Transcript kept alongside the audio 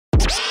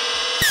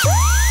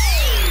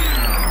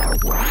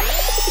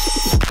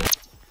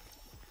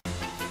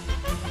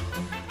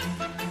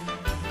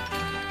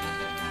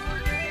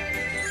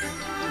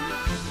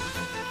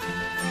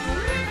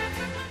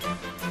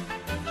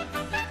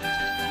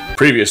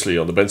Previously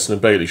on the Benson and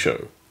Bailey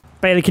Show.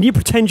 Bailey, can you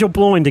pretend you're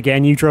blind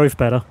again? You drove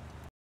better.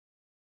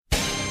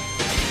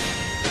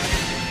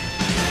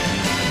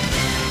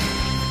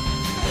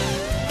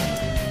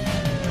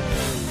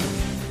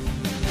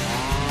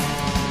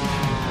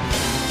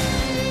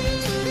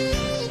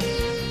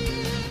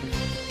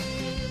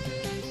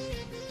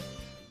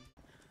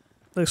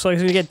 Looks like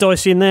it's going to get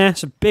dicey in there.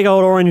 It's a big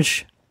old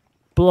orange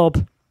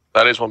blob.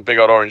 That is one big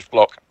old orange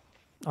block.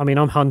 I mean,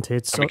 I'm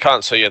hunted, so... And we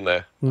can't see in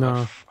there.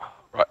 No.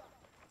 Right.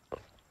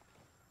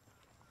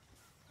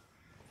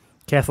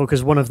 Careful,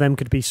 because one of them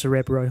could be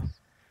Cerebro.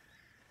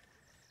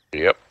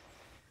 Yep.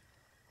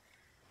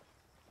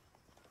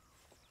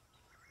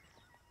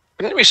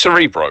 Wouldn't it be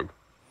Cerebro?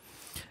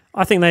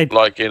 I think they'd...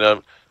 Like in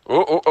a...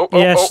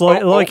 Yes,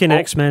 like in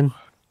X-Men.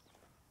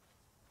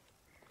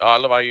 Oh, I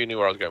love how you knew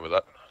where I was going with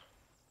that.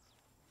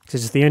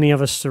 Because it's the only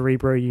other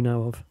Cerebro you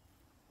know of.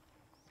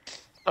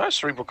 No,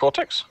 cerebral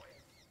cortex.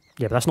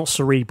 Yeah, but that's not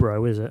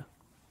Cerebro, is it?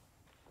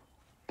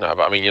 No,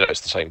 but I mean, you know,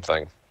 it's the same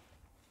thing.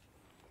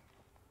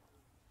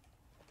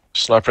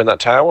 Sniper in that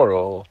tower,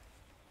 or...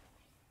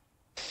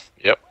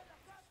 Yep.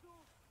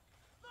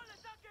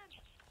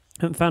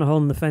 Haven't found a hole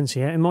in the fence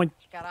yet. It might...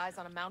 Got eyes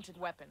on a mounted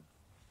weapon.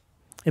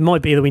 It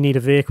might be that we need a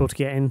vehicle to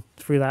get in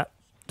through that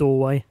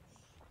doorway.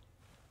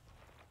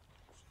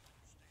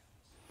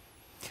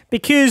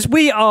 Because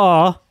we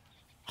are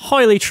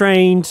highly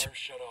trained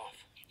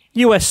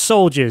US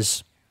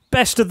soldiers.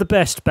 Best of the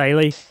best,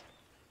 Bailey.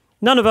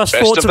 None of us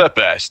Best of the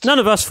best. None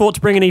of us fought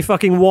to bring any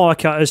fucking wire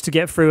cutters to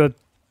get through a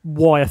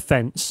wire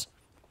fence.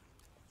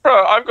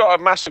 Bro, I've got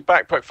a massive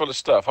backpack full of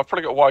stuff. I've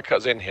probably got wire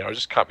cutters in here. I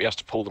just can't be asked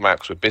to pull them out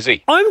because we're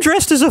busy. I'm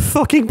dressed as a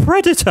fucking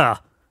predator.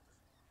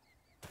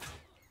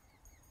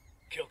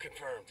 Kill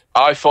confirmed.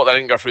 I thought they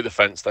didn't go through the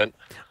fence then.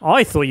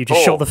 I thought you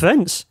just shot the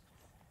fence.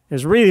 It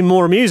was really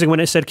more amusing when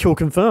it said kill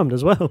confirmed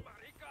as well.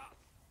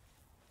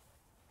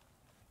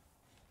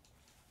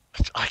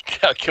 I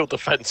killed the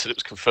fence and it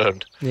was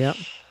confirmed. Yeah.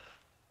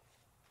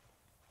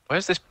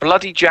 Where's this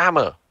bloody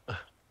jammer?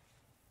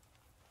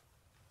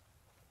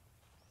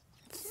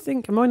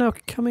 Am I now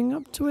coming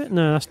up to it?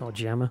 No, that's not a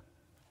jammer.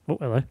 Oh,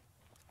 hello.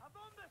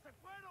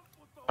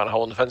 Found a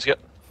hole in the fence yet?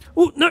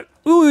 Oh, no!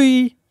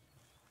 Ooh! I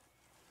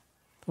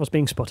was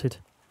being spotted.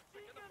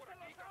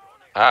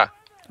 Ah.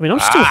 I mean,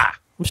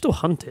 I'm still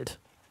hunted.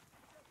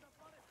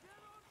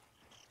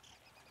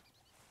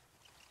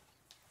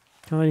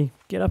 Can I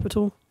get up at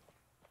all?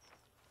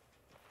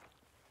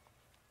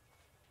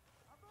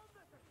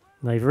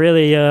 They've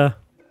really,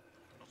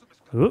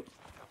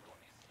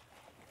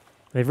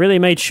 they've really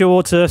made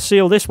sure to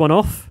seal this one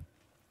off.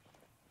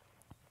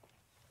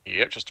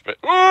 Yep, just a bit.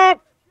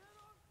 Oh!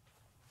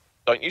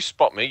 Don't you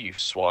spot me, you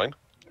swine.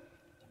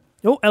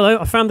 Oh, hello,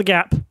 I found the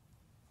gap.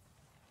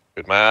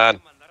 Good man.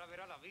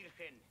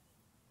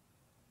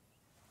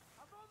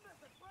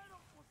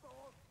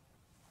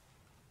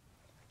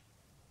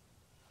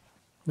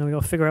 Now we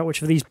gotta figure out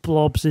which of these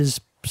blobs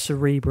is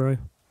Cerebro.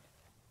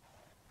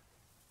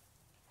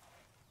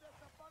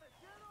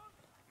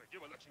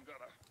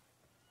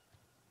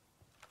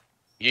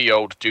 Ye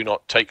old do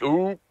not take...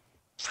 Ooh.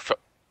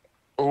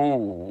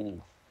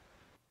 Ooh.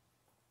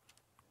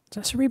 Is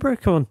that Cerebro?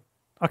 Come on.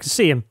 I can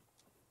see him.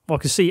 Well,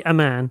 I can see a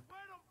man.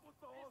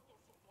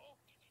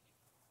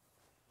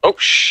 Oh,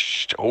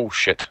 shit.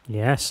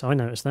 Yes, I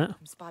noticed that.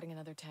 I'm spotting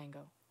another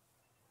tango.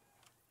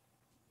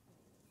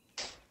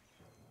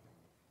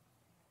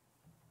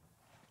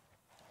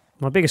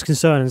 My biggest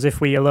concern is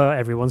if we alert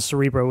everyone,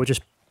 Cerebro will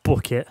just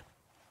book it.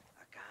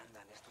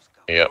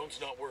 Yep. Drone's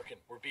not working.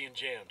 We're being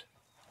jammed.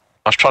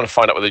 I was trying to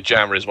find out where the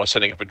jammer is by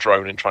sending up a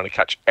drone and trying to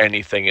catch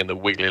anything in the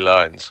wiggly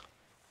lines.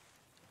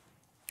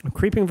 I'm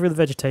creeping through the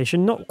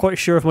vegetation, not quite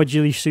sure if my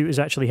ghillie suit is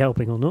actually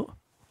helping or not.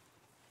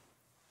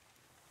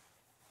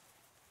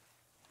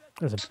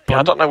 There's a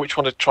Yeah, I don't know which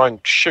one to try and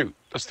shoot.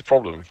 That's the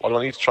problem. I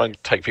don't need to try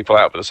and take people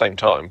out at the same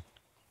time.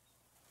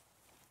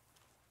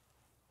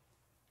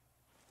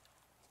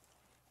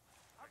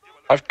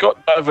 I've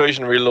got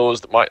diversionary laws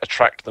that might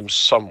attract them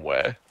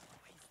somewhere.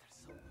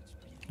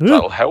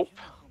 That'll help.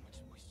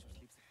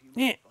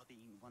 Yeah.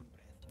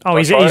 Oh,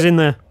 he's in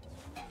there.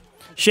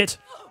 Shit.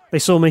 They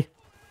saw me.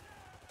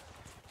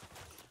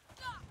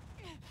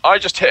 I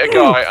just hit a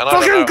guy and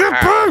I don't know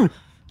how.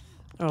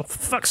 Oh, for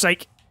fuck's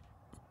sake.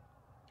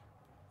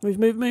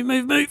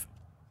 Move.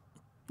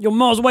 You're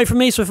miles away from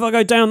me, so if I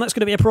go down, that's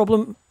going to be a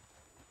problem.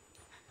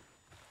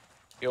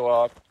 You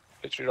are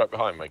literally right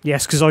behind me.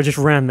 Yes, because I just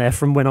ran there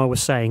from when I was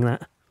saying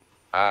that.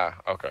 Ah,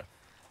 okay.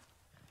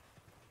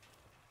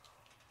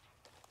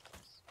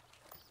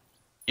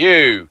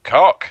 You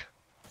cock!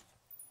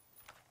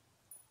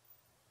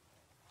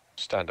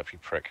 Stand up, you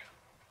prick.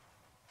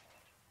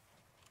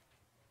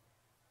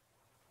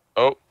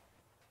 Oh.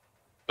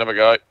 Another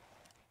guy.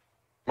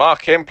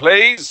 Mark him,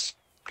 please!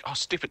 Oh,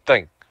 stupid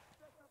thing.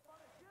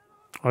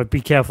 I'd be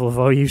careful if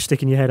I were you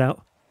sticking your head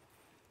out.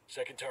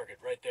 Second target,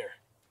 right there.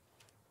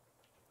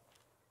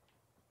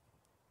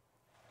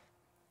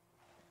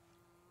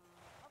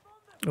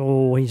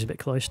 Oh, he's a bit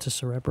close to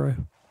Cerebro.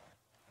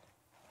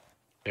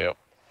 Yep.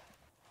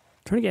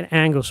 trying to get an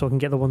angle so I can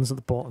get the ones at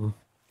the bottom.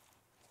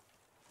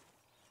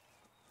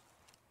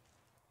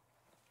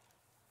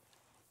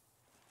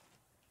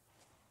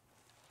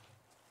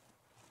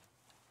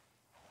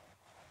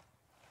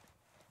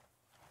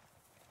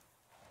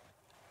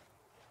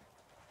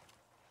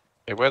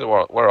 Yeah,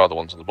 where are the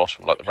ones on the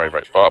bottom? Like the very,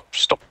 very... Oh,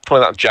 stop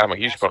pulling that jammer.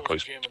 Use your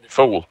binoculars.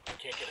 Fool.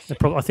 Can't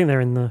get a I think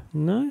they're in the...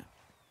 No?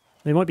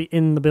 They might be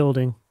in the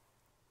building.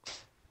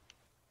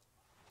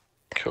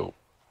 Cool.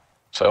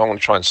 So I'm going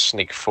to try and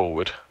sneak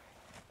forward.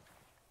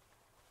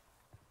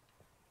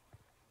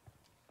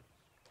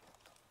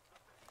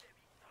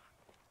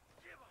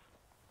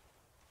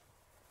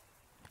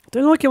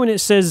 Don't like it when it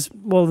says,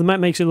 well, the map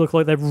makes it look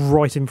like they're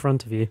right in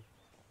front of you.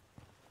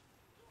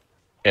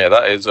 Yeah,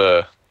 that is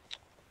a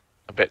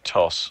bit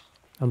toss.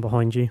 And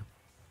behind you.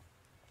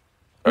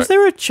 Right. Is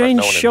there a change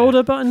no one in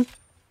shoulder button?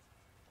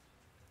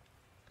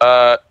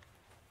 There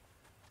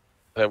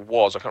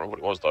was. I can't remember what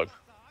it was, though.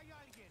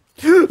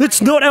 It's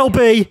not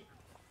LB!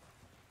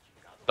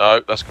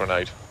 No, that's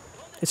grenade.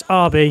 It's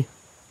RB.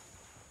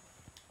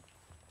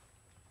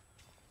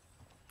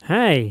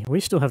 Hey,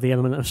 we still have the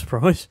element of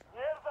surprise.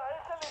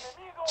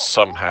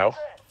 Somehow.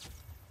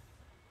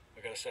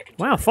 I got a second.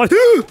 Wow, 5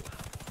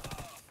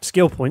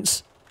 skill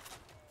points.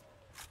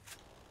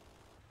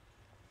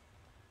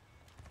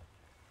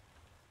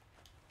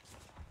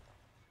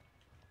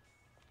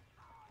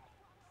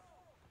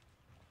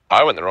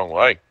 I went the wrong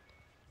way.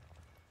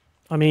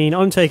 I mean,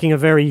 I'm taking a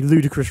very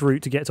ludicrous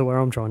route to get to where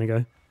I'm trying to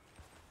go.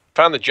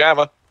 Found the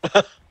jammer.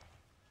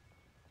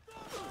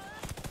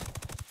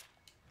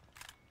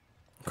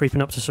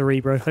 Creeping up to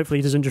Cerebro. Hopefully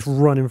he doesn't just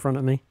run in front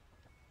of me.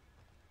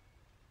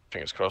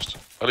 Fingers crossed.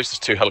 At least there's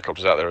 2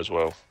 helicopters out there as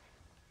well.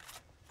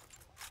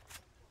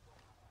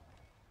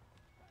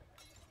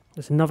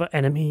 There's another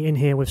enemy in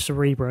here with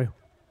Cerebro.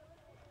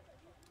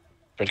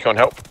 Can you go and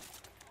help?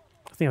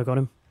 I think I got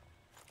him.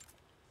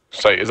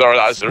 So is there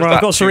I've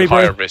that got too Cerebro.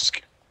 high a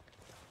risk?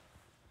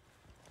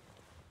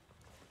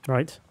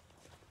 Right.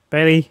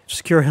 Bailey,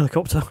 secure a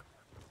helicopter.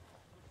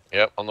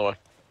 Yep, on the way.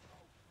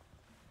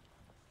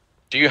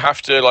 Do you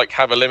have to like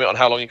have a limit on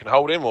how long you can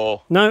hold him,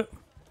 or No.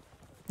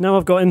 No,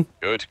 I've got him.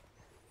 good?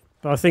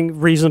 But I think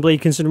reasonably,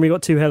 considering we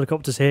got 2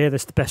 helicopters here,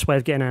 that's the best way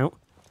of getting out.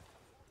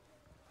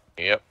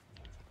 Yep.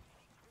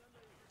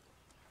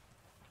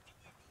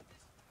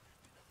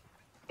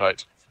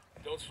 Right.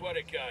 Don't sweat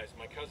it, guys.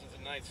 My cousin's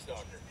a night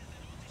stalker.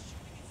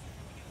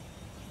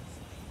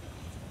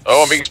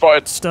 Oh, I'm being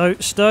spotted. Stow,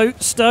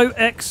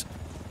 X.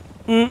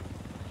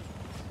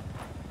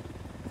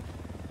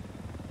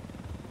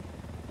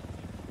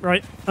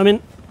 Right, I'm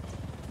in.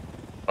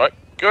 Right,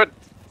 good.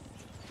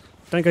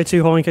 Don't go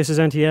too high in case there's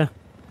anti-air.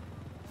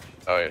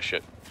 Oh yeah,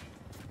 shit.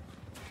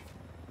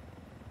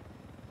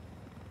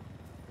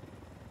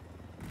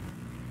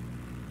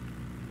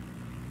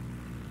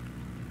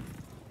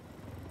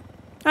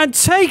 And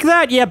take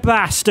that, you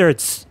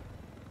bastards!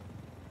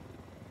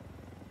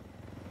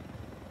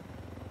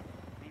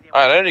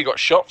 I only got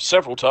shot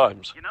several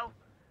times. You know,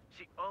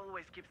 she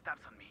always keeps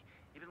tabs on me,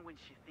 even when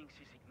she thinks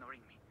she's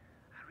ignoring me.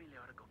 I really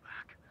ought to go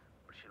back,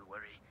 or she'll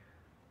worry.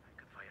 I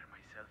could fire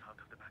myself out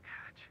of the back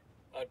hatch.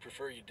 I'd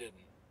prefer you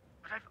didn't.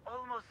 But I've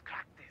almost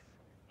cracked this.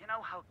 You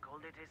know how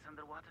cold it is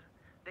underwater?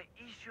 The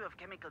issue of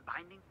chemical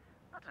binding?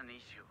 Not an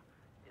issue.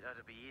 It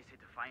ought to be easy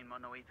to find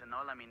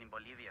monoethanolamine in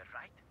Bolivia,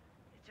 right?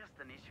 It's just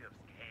an issue of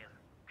scale.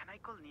 Can I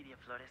call Nidia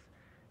Flores?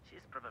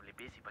 She's probably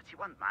busy, but she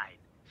won't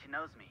mind. She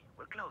knows me.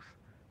 We're close.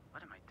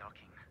 What am I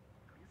talking?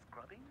 Are you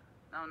scrubbing?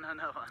 No.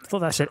 I thought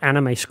that said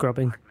anime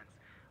scrubbing.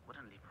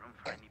 Wouldn't leave room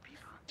for any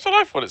people. That's what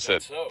I thought it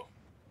said. So,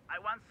 I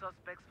want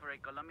suspects for a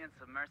Colombian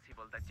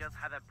submersible that just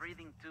had a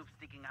breathing tube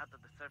sticking out of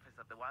the surface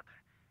of the water.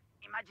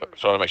 Imagine.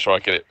 Trying to make sure I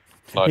get it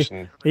nice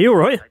and. Are you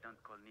alright? I don't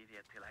call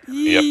Nidia till I have.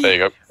 Yep, there you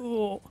go.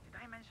 Oh,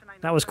 Did I mention I know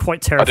that was her?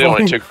 quite I didn't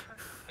want terrifying.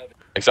 it to.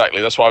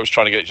 Exactly. That's why I was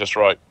trying to get it just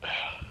right.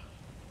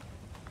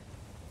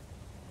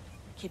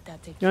 Keep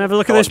that take. You wanna have a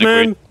look at Come on, this,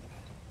 man? Dickweed.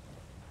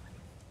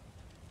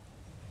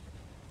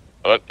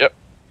 Yep.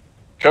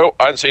 Cool.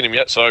 I haven't seen him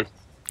yet, so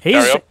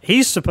carry on.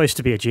 He's supposed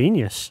to be a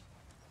genius.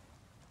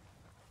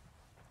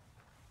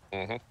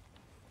 Mm-hmm.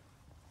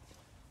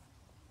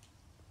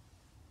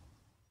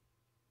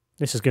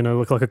 This is going to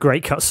look like a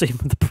great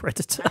cutscene with the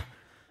Predator.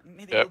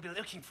 Nidia Yep. will be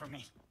looking for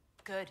me.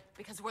 Good,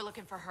 because we're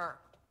looking for her.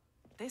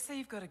 They say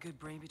you've got a good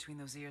brain between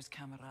those ears,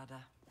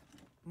 camarada.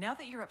 Now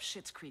that you're up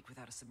Schitt's Creek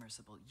without a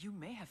submersible, you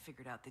may have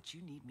figured out that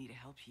you need me to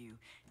help you,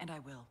 and I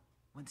will,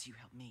 once you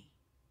help me.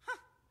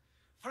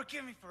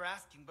 Forgive me for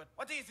asking, but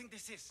what do you think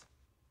this is?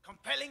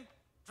 Compelling?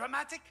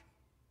 Dramatic?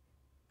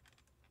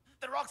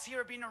 The rocks here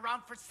have been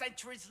around for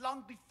centuries,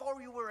 long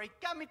before you were a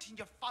gamete in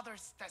your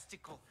father's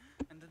testicle,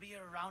 and they'll be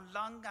around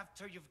long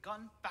after you've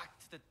gone back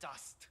to the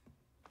dust.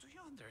 Do you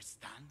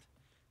understand?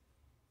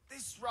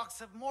 These rocks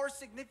have more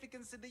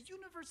significance in the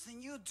universe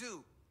than you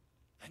do,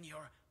 than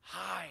your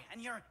high and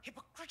your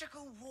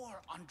hypocritical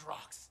war on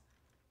rocks.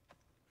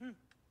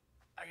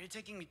 Are you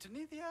taking me to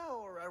Nidia,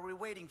 or are we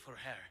waiting for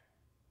her?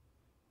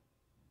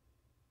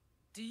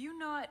 Do you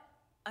not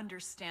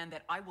understand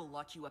that I will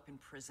lock you up in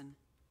prison,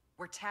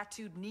 where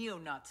tattooed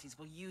neo-Nazis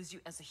will use you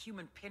as a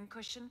human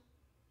pincushion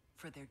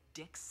for their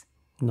dicks?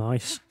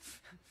 Nice.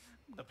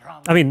 The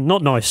problem I mean,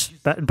 not nice.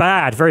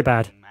 Bad. Very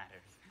bad.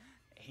 matters.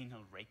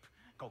 Anal rape,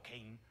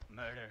 cocaine,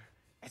 murder.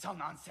 It's all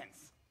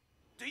nonsense.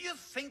 Do you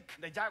think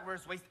the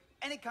jaguars waste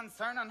any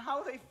concern on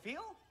how they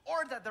feel?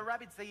 Or that the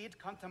rabbits they eat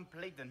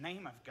contemplate the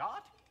name of God?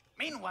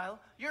 Meanwhile,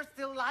 you're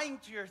still lying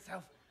to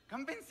yourself,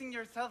 convincing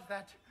yourself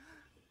that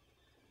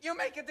you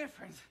make a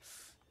difference.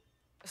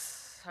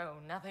 So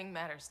nothing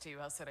matters to you,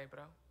 El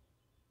Cerebro.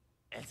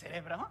 El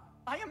Cerebro?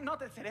 I am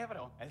not El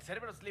Cerebro. El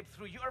Cerebro slipped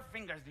through your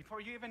fingers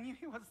before you even knew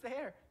he was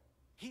there.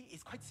 He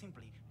is quite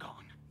simply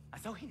gone,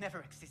 as though he never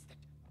existed.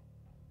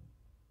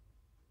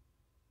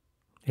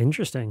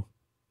 Interesting.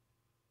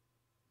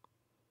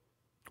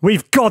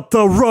 We've got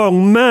the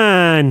wrong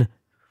man!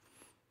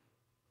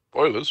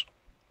 Spoilers.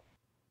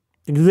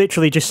 You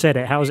literally just said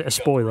it. How is it a Got the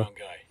spoiler? wrong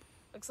guy.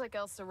 Looks like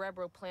El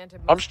Cerebro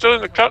planted. I'm still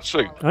in the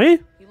cutscene. Are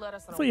you? He let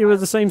us on I a thought you were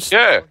wild the same goose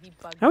Yeah. trail. He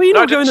bugged How are you No,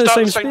 not it going didn't at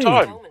the start same at the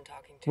same speed?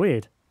 time.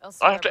 Weird. El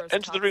I have to Cerebro's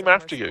enter the top room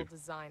after you. submersible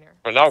designer.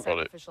 Right, now I've got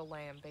it. Sacrificial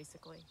lamb,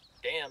 basically.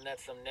 Damn,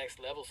 that's some next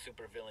level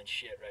supervillain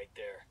shit right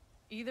there.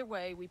 Either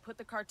way, we put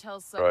the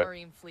cartel's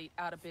submarine fleet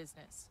out of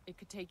business. It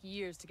could take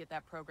years to get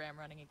that program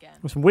running again.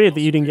 It's weird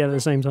that you didn't get it at the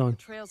same time. The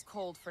trail's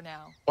cold for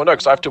now. Well, no,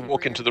 because I have to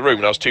walk into the room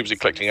and I was too busy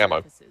collecting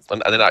ammo.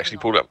 And then I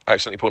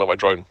accidentally pulled out my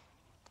drone.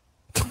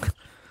 Of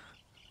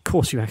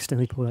course you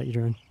accidentally pulled out your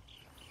drone.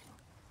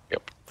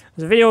 Yep.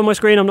 There's a video on my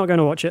screen, I'm not going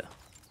to watch it.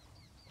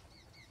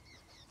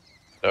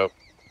 No.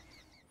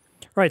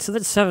 Right, so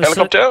let's have a...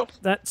 Helicopter?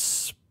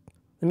 Let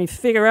me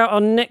figure out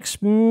our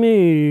next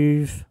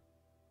move.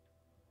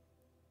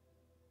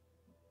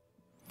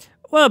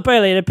 Well,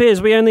 Bailey, it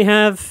appears we only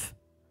have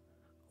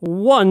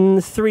one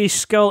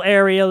 3-skull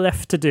area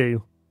left to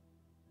do.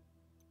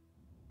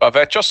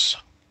 Barvechos?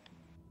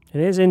 It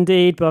is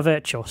indeed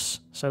Barvechos.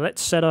 So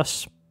let's set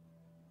us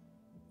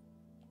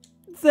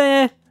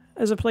there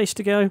as a place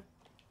to go.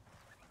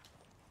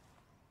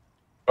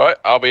 Right,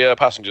 I'll be a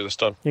passenger this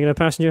time. You're going to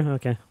passenger?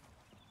 Okay.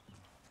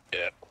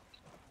 Yeah.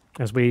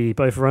 As we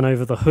both run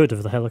over the hood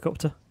of the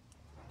helicopter.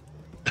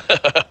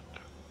 Nothing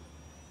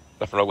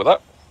wrong with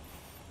that.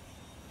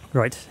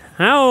 Right.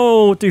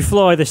 How do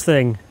fly this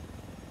thing?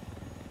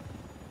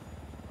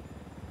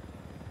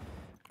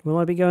 Will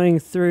I be going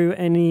through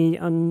any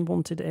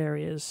unwanted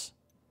areas?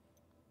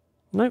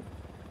 Nope.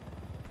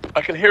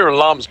 I can hear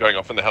alarms going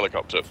off in the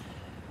helicopter.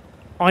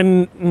 I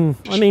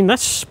mean,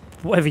 that's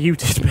whatever you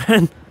did,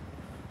 man.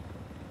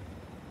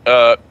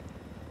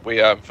 We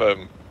have,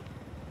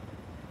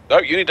 No,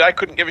 Unidad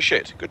couldn't give a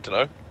shit. Good to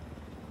know.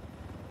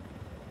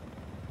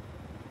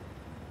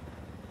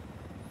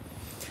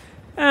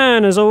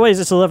 And as always,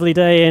 it's a lovely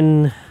day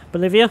in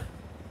Bolivia.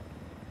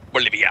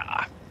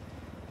 Bolivia.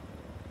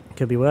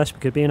 Could be worse,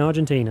 could be in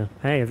Argentina.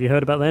 Hey, have you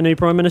heard about their new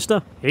Prime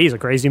Minister? He's a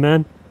crazy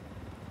man.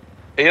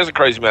 He is a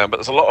crazy man, but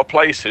there's a lot of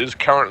places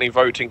currently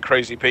voting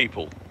crazy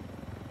people.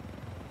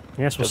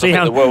 Yes, we'll Because I see think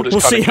how the world is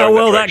we'll kind see of how going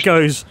that well that direction.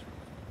 goes.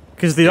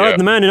 Because the Yeah.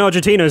 man in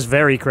Argentina is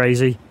very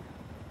crazy.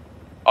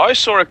 I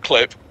saw a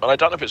clip, and I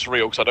don't know if it's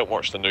real because I don't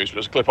watch the news, but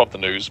there's a clip of the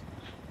news,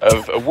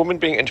 of a woman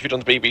being interviewed on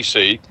the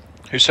BBC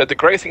who said the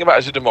great thing about it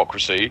as a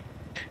democracy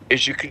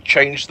is you can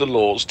change the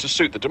laws to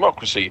suit the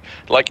democracy,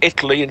 like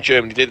Italy and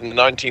Germany did in the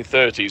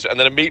 1930s, and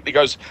then immediately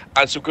goes,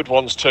 and some good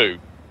ones too,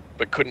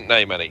 but couldn't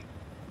name any.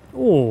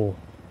 Oh,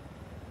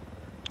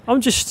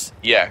 I'm just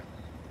Yeah.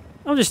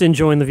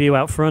 enjoying the view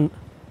out front.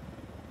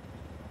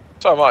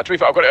 So am I. To be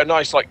fair, I've got a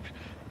nice,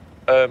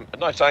 a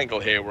nice angle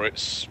here where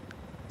it's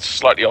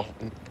slightly off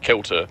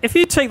kilter. If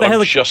you take the I'm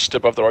helicopter, just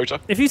above the rotor.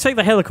 if you take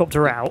the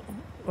helicopter out,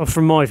 or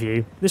from my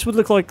view, this would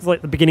look like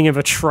the beginning of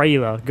a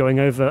trailer going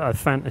over a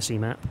fantasy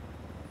map.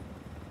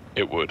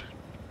 It would.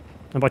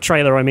 And by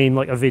trailer, I mean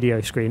like a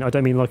video screen. I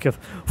don't mean like a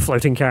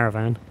floating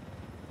caravan.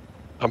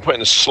 I'm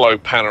putting a slow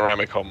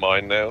panoramic on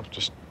mine now,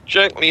 just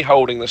gently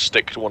holding the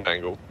stick to one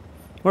angle.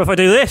 What if I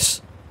do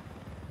this?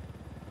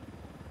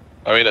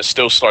 I mean, it's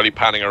still slightly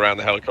panning around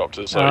the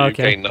helicopter, so Oh, you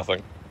okay. gain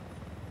nothing.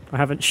 I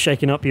haven't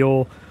shaken up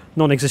your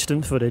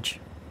non-existent footage.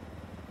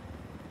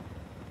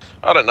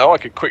 I don't know. I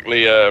could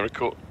quickly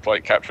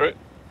capture it.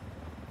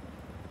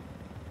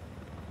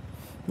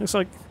 Looks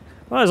like...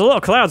 Well, there's a lot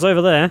of clouds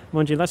over there.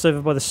 Mind you, that's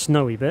over by the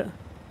snowy bit.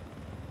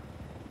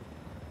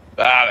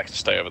 Ah, they can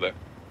stay over there.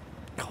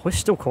 God, we're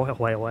still quite a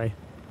way away.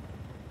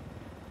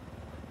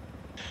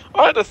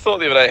 I had a thought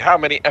the other day how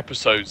many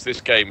episodes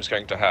this game is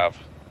going to have.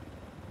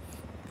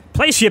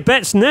 Place your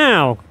bets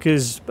now!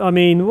 Because, I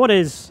mean, what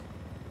is...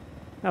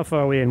 How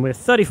far are we in? We're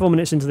 34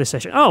 minutes into this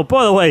session. Oh,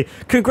 by the way,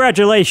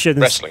 congratulations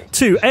Wrestling.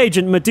 to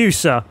Agent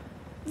Medusa,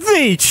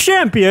 the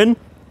champion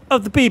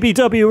of the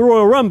BBW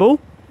Royal Rumble.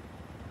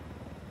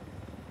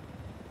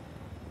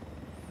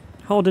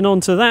 Holding on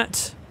to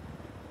that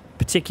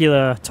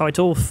particular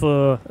title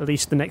for at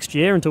least the next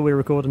year until we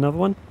record another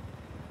one.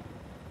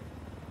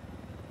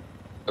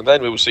 And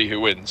then we will see who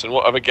wins and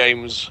what other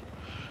games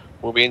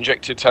will be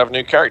injected to have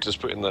new characters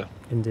put in there.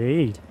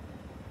 Indeed.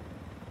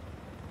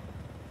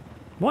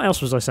 What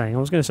else was I saying? I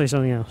was going to say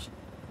something else.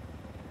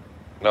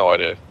 No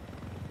idea.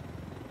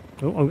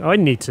 Oh, I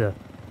need to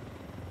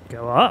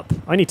go up.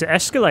 I need to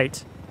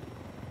escalate.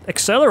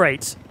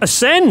 Accelerate.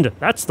 Ascend!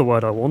 That's the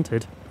word I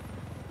wanted.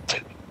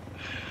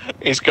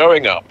 He's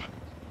going up.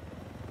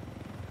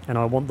 And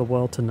I want the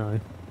world to know.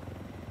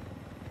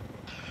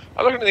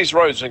 I'm looking at these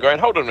roads and going,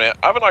 hold on a minute,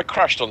 haven't I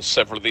crashed on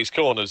several of these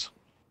corners?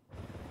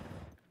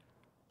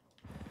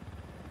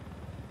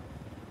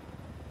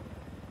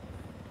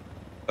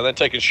 And then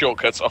taken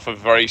shortcuts off of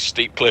very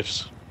steep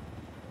cliffs.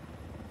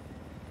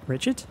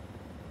 Richard?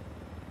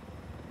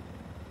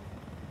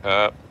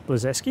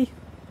 Blazinski?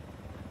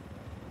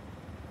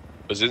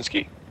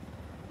 Blazinski?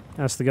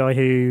 That's the guy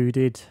who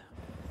did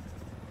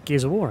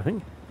Gears of War, I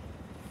think.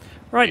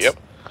 Right. Yep.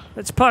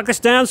 Let's park this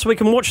down so we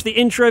can watch the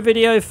intro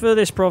video for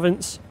this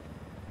province.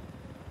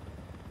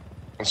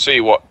 And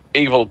see what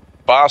evil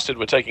bastard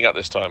we're taking out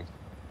this time.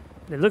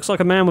 It looks like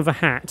a man with a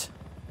hat.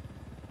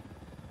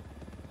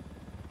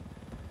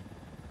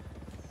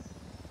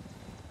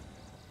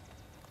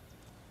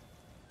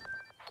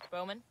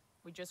 Bowman,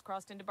 we just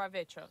crossed into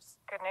Barvechos.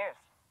 Good news.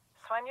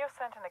 Sueño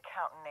sent an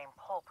accountant named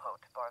Pulpo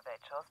to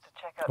Barvechos to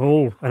check out...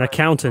 Oh, an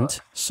accountant.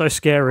 So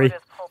scary.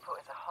 Pulpo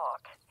is a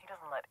hawk. He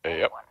doesn't let Yep.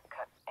 anyone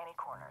cut any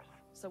corners.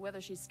 So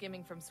whether she's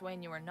skimming from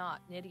Sueño or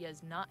not, Nydia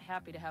is not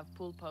happy to have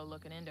Pulpo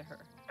looking into her.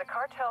 The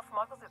cartel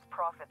smuggles its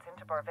profits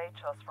into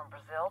Barvechos from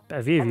Brazil.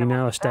 Better view of you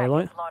now,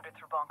 Daylight. Laundered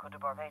through Banco de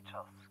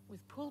Barvechos.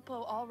 With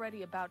Pulpo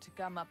already about to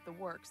gum up the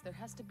works, there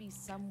has to be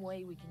some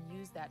way we can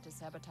use that to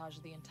sabotage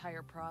the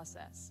entire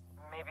process.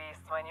 Maybe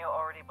Sueño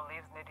already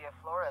believes Nydia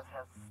Flores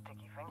has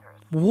sticky fingers.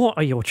 What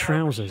are your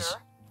trousers? Sure,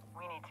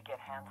 we need to get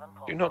hands on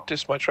Pulpo. Do not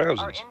diss my Our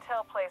trousers.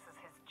 intel places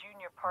his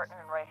junior partner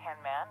and right-hand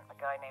man,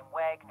 a guy named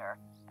Wagner,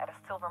 at a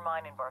silver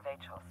mine in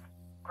Barvechos.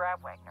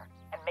 Grab Wagner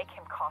and make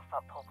him cough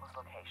up Pulpo's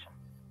location.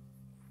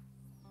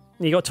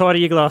 You got tired of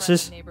your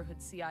glasses? The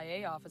neighborhood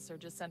CIA officer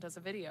just sent us a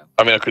video.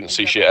 I mean, I couldn't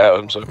see shit out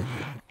of him, so...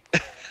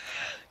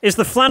 Is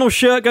the flannel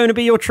shirt going to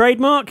be your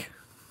trademark?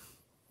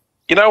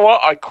 You know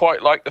what? I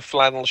quite like the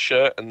flannel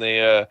shirt and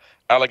the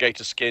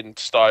alligator skin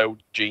style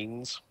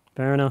jeans.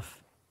 Fair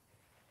enough.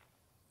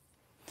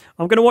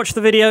 I'm going to watch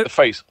the video. The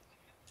face.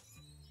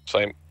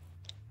 Same.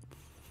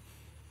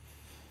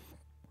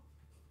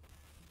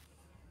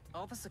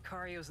 All the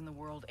Sicarios in the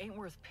world ain't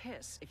worth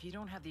piss if you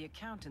don't have the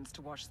accountants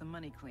to wash the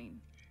money clean.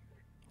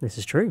 This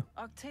is true.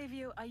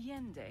 Octavio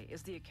Allende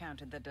is the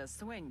accountant that does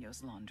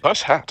Sueño's laundry.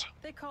 Nice hat.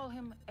 They call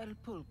him El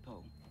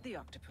Pulpo, the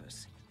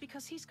octopus,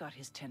 because he's got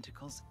his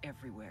tentacles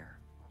everywhere.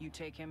 You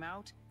take him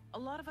out, a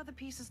lot of other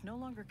pieces no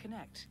longer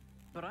connect,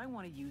 but I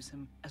want to use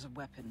him as a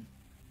weapon.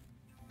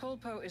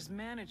 Pulpo is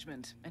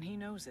management, and he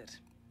knows it.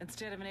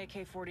 Instead of an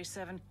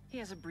AK-47, he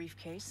has a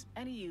briefcase,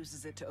 and he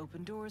uses it to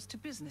open doors to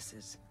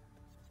businesses,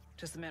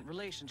 to cement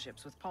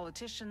relationships with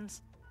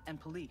politicians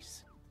and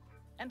police,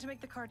 and to make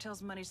the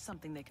cartel's money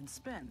something they can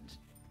spend.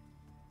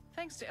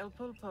 Thanks to El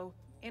Pulpo,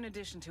 in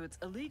addition to its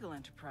illegal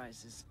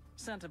enterprises,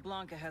 Santa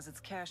Blanca has its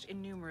cash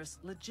in numerous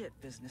legit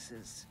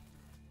businesses.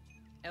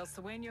 El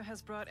Sueño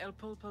has brought El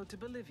Pulpo to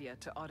Bolivia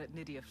to audit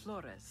Nydia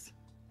Flores.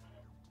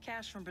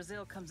 Cash from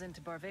Brazil comes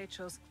into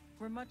Barvechos,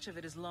 where much of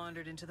it is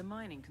laundered into the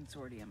mining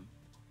consortium.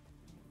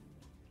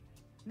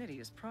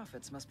 Nydia's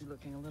profits must be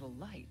looking a little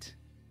light.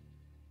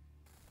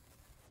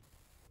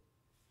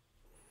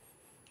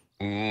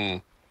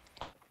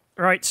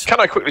 Right. Can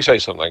I quickly say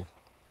something?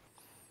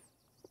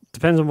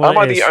 Depends on what Am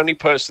I it is. the only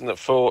person that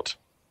thought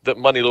that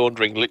money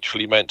laundering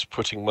literally meant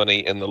putting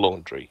money in the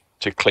laundry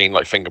to clean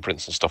like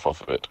fingerprints and stuff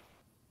off of it?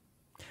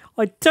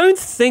 I don't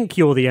think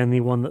you're the only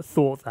one that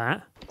thought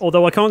that.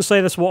 Although I can't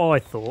say that's what I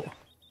thought.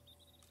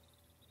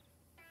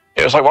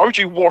 It was like, why would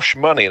you wash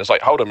money? And it's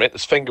like, hold on a minute,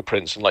 there's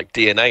fingerprints and like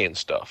DNA and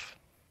stuff.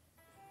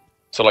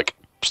 So like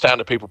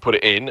standard people put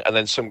it in, and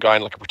then some guy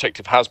in like a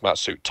protective hazmat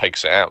suit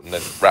takes it out and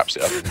then wraps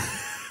it up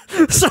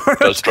and Sorry,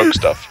 does drug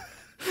stuff.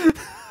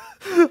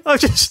 I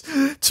just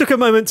took a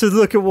moment to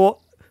look at what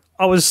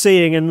I was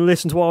seeing and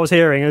listen to what I was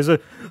hearing as a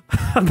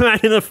man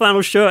in a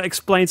flannel shirt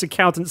explains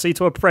accountancy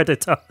to a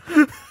predator.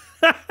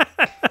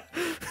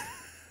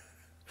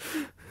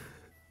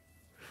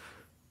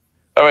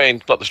 I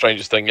mean, not the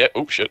strangest thing yet.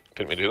 Oh shit,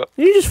 didn't mean to do that.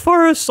 You just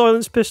fire a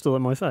silenced pistol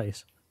at my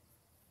face.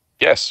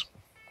 Yes.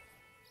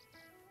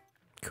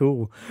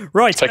 Cool.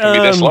 Right. It's taking me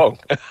this long.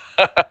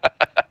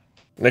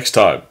 Next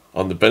time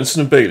on the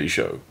Benson and Bailey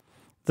Show.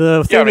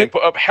 The thing Yeah, I mean, that,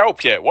 put up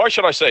help yet. Why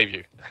should I save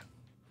you?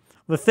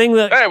 the thing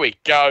that There we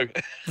go.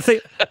 the thing,